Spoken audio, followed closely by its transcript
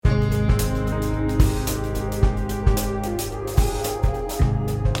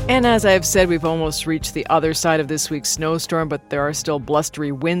And as I've said, we've almost reached the other side of this week's snowstorm, but there are still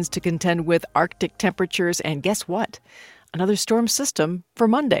blustery winds to contend with, Arctic temperatures, and guess what? Another storm system for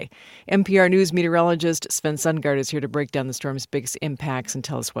Monday. NPR News meteorologist Sven Sundgaard is here to break down the storm's biggest impacts and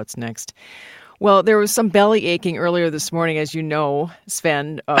tell us what's next. Well, there was some belly aching earlier this morning, as you know,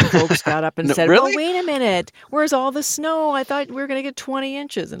 Sven. Folks got up and No, said, really? well, wait a minute. Where's all the snow? I thought we were going to get 20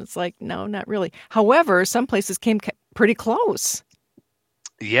 inches. And it's like, no, not really. However, some places came pretty close.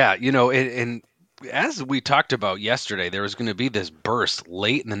 Yeah, and as we talked about yesterday, there was going to be this burst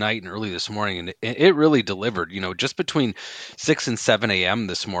late in the night and early this morning, and it really delivered. Just between 6 and 7 a.m.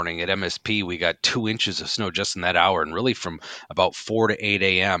 this morning at MSP, we got 2 inches of snow just in that hour, and really from about 4 to 8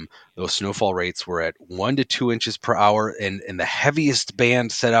 a.m., those snowfall rates were at 1 to 2 inches per hour, and the heaviest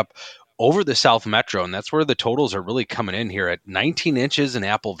band set up over the South Metro, and that's where the totals are really coming in here at 19 inches in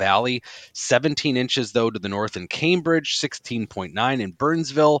Apple Valley, 17 inches, though, to the north in Cambridge, 16.9 in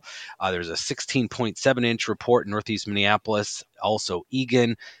Burnsville. There's a 16.7-inch report in northeast Minneapolis, also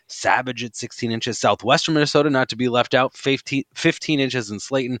Eagan, Savage at 16 inches, southwestern Minnesota, not to be left out, 15 inches in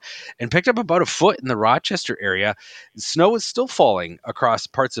Slayton, and picked up about a foot in the Rochester area. Snow is still falling across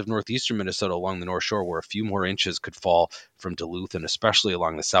parts of northeastern Minnesota along the North Shore, where a few more inches could fall from Duluth, and especially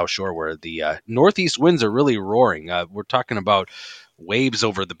along the South Shore, where the northeast winds are really roaring. We're talking about waves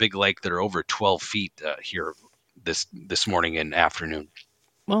over the big lake that are over 12 feet here this morning and afternoon.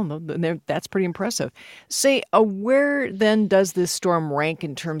 Well, no, that's pretty impressive. Say, where then does this storm rank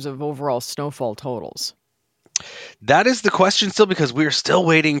in terms of overall snowfall totals? That is the question still, because we're still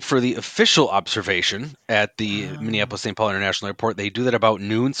waiting for the official observation at the Oh. Minneapolis-St. Paul International Airport. They do that about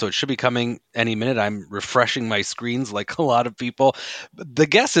noon, so it should be coming any minute. I'm refreshing my screens like a lot of people. The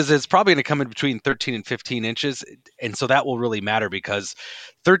guess is it's probably going to come in between 13 and 15 inches, and so that will really matter, because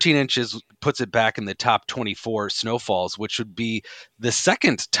 13 inches puts it back in the top 24 snowfalls, which would be the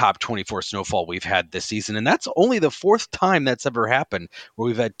second top 24 snowfall we've had this season, and that's only the fourth time that's ever happened, where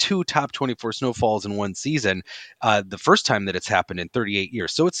we've had two top 24 snowfalls in one season. The first time that it's happened in 38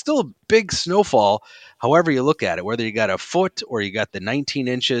 years. So it's still a big snowfall, however you look at it, whether you got a foot or you got the 19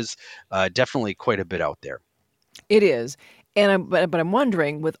 inches, definitely quite a bit out there. It is. But I'm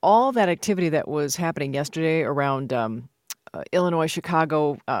wondering, with all that activity that was happening yesterday around Illinois,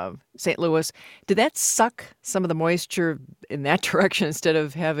 Chicago, St. Louis, did that suck some of the moisture in that direction instead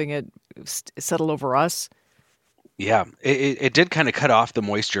of having it settle over us? Yeah, it did kind of cut off the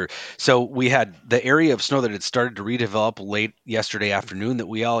moisture. So we had the area of snow that had started to redevelop late yesterday afternoon that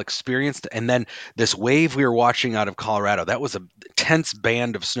we all experienced. And then this wave we were watching out of Colorado, that was a tense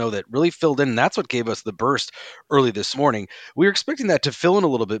band of snow that really filled in. And that's what gave us the burst early this morning. We were expecting that to fill in a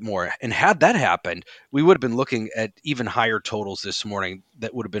little bit more. And had that happened, we would have been looking at even higher totals this morning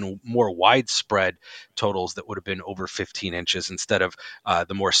that would have been more widespread totals that would have been over 15 inches instead of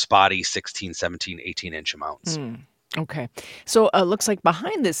the more spotty 16, 17, 18-inch amounts. Okay. So it looks like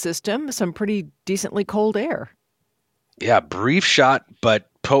behind this system, some pretty decently cold air. Yeah, brief shot, but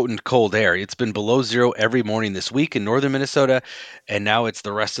potent cold air. It's been below zero every morning this week in northern Minnesota, and now it's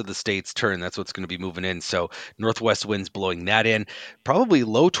the rest of the state's turn. That's what's going to be moving in. So northwest winds blowing that in. Probably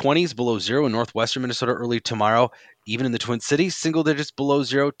low 20s below zero in northwestern Minnesota early tomorrow. Even in the Twin Cities, single digits below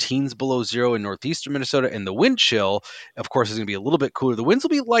zero, teens below zero in northeastern Minnesota. And the wind chill, of course, is going to be a little bit cooler. The winds will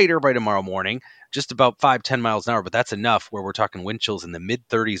be lighter by tomorrow morning, just about 5-10 miles an hour, but that's enough where we're talking wind chills in the mid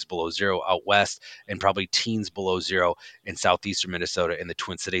 30s below zero out west and probably teens below zero in southeastern Minnesota and the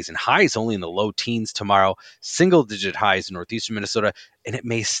Twin Cities, and highs only in the low teens tomorrow, single digit highs in northeastern Minnesota, and it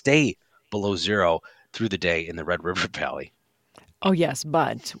may stay below zero through the day in the Red River Valley. Oh, yes,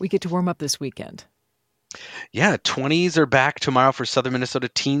 but we get to warm up this weekend. Yeah, 20s are back tomorrow for southern Minnesota,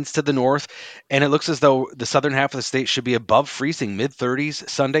 teens to the north, and it looks as though the southern half of the state should be above freezing, mid 30s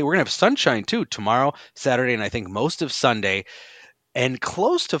Sunday. We're going to have sunshine too tomorrow, Saturday, and I think most of Sunday, and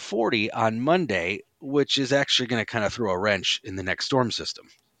close to 40 on Monday, which is actually going to kind of throw a wrench in the next storm system.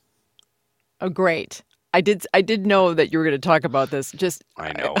 Oh, great. I did know that you were going to talk about this.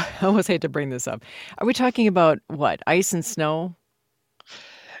 I know. I almost hate to bring this up. Are we talking about what? Ice and snow?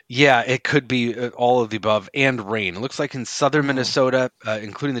 Yeah, it could be all of the above and rain. It looks like in southern Minnesota,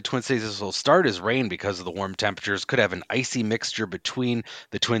 including the Twin Cities, this will start as rain because of the warm temperatures. Could have an icy mixture between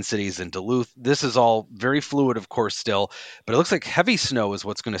the Twin Cities and Duluth. This is all very fluid, of course, still, but it looks like heavy snow is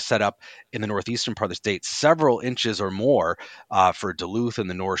what's going to set up in the northeastern part of the state, several inches or more for Duluth and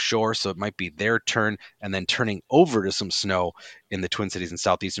the North Shore. So it might be their turn, and then turning over to some snow in the Twin Cities and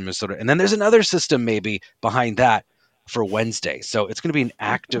southeastern Minnesota. And then there's another system maybe behind that for Wednesday. So it's going to be an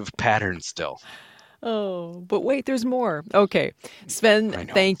active pattern still. Oh, but wait, there's more. Okay. Sven, I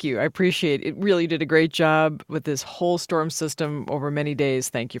know. thank you. I appreciate it. It really did a great job with this whole storm system over many days.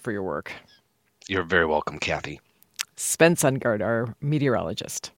 Thank you for your work. You're very welcome, Kathy. Sven Sundgaard, our meteorologist.